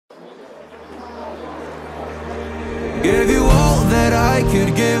Gave you all that I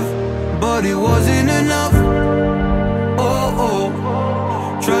could give, but it wasn't enough. Oh,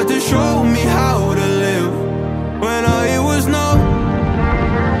 oh. Tried to show me how to live when I was numb.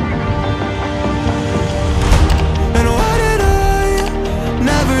 And why did I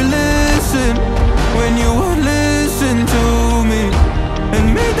never listen when you would listen to me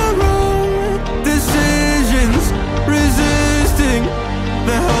and made the wrong decisions, resisting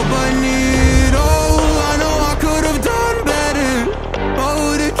the help I need? Oh, I know I could have done better.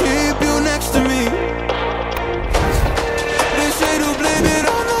 Oh, to keep you next to me. They say to blame it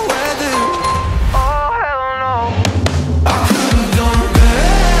on the weather. Oh, hell no. I could have done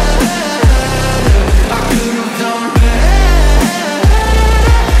better. I could have done better.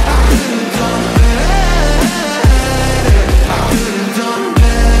 I could have done better. I could have done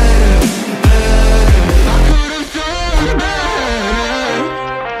better. I could have done better.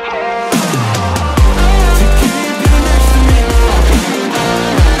 To keep you next to me.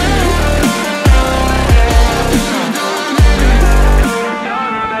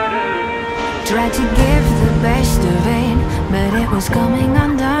 Tried to give the best of it, but it was coming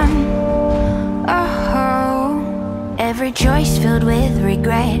undone. Oh, every choice filled with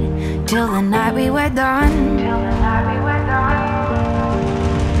regret, till the night we were done.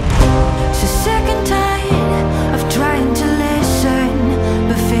 So sick and tired of trying to listen,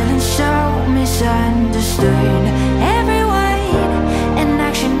 but feeling so misunderstood. Every word and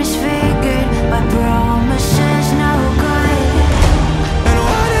action misfigured by promises no good. And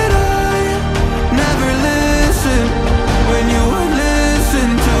why did I never listen when you would listen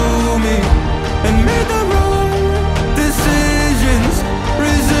to me and made the wrong decisions,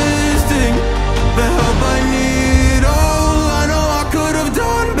 resisting the help I need?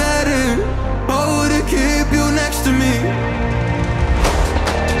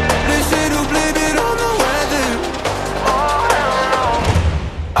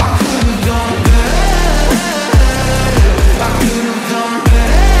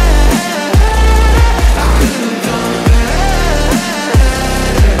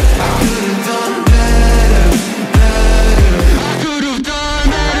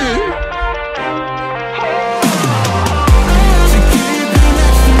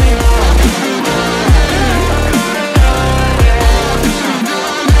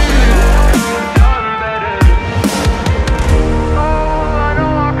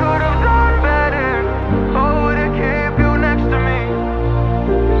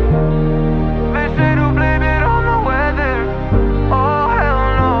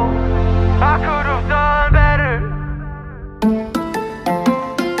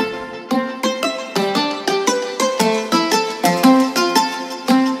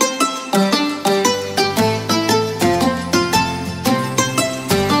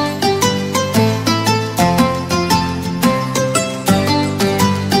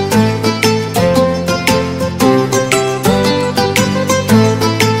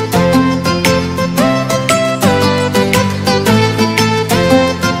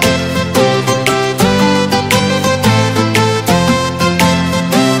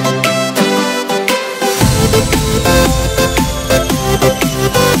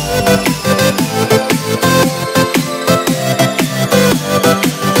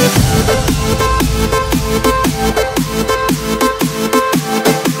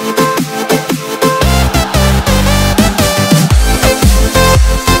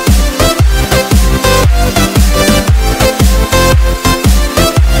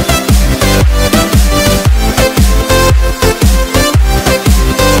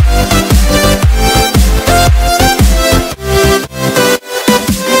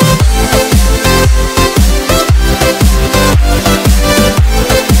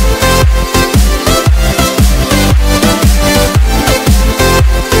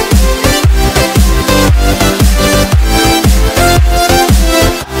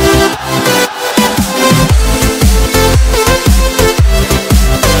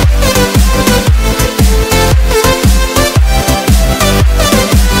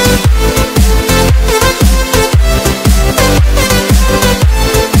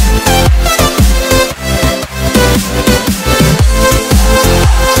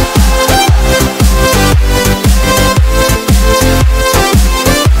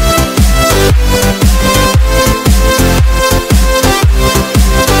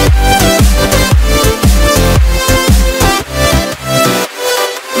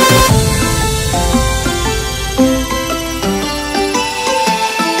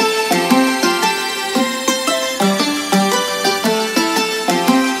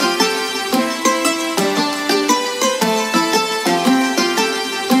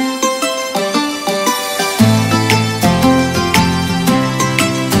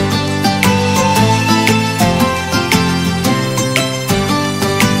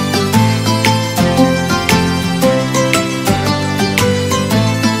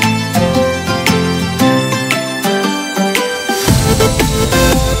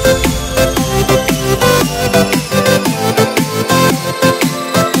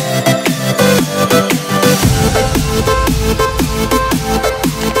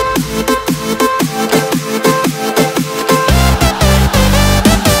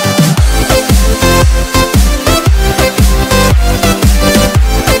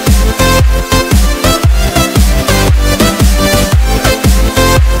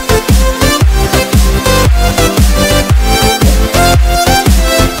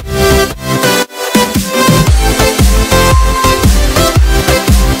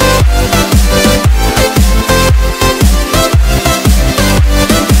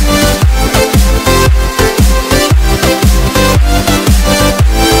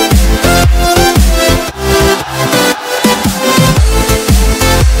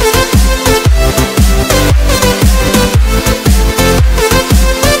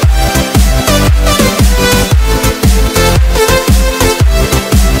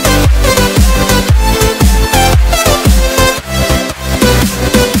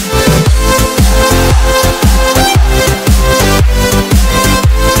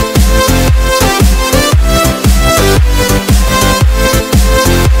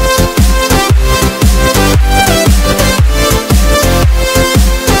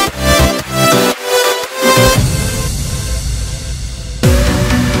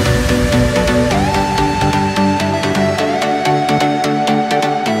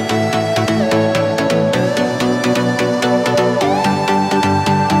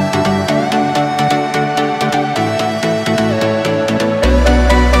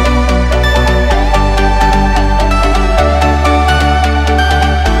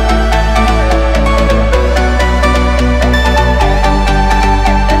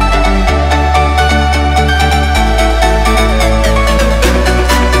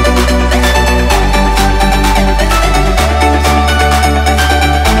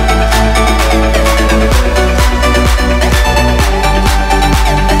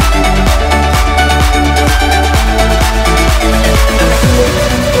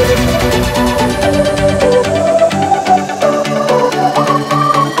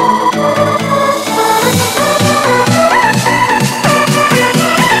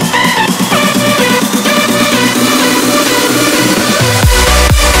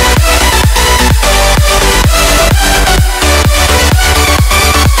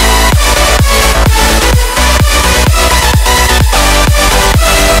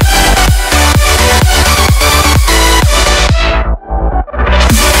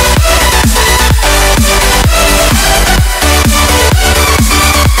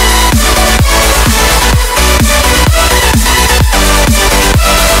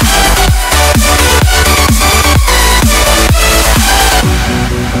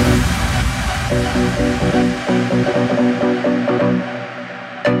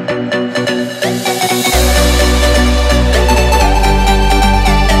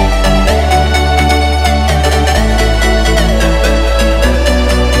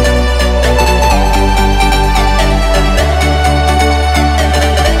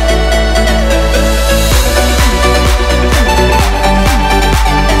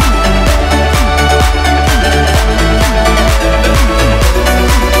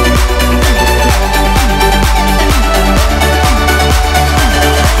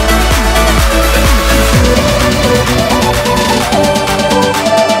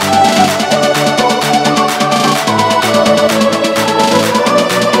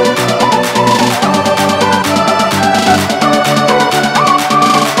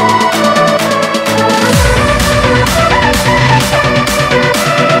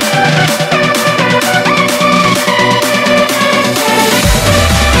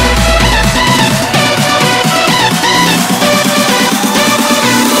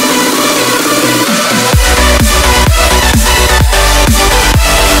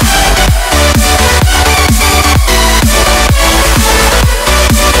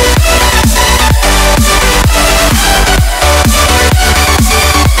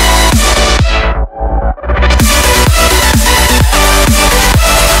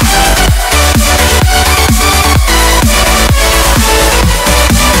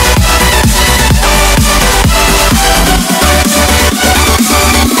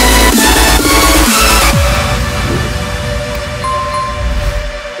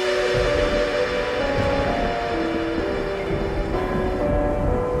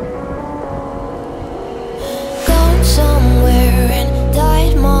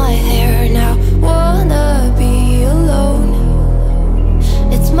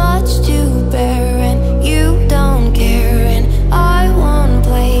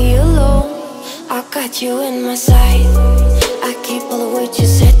 You in my sight, I keep all of what you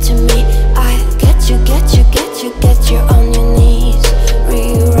say.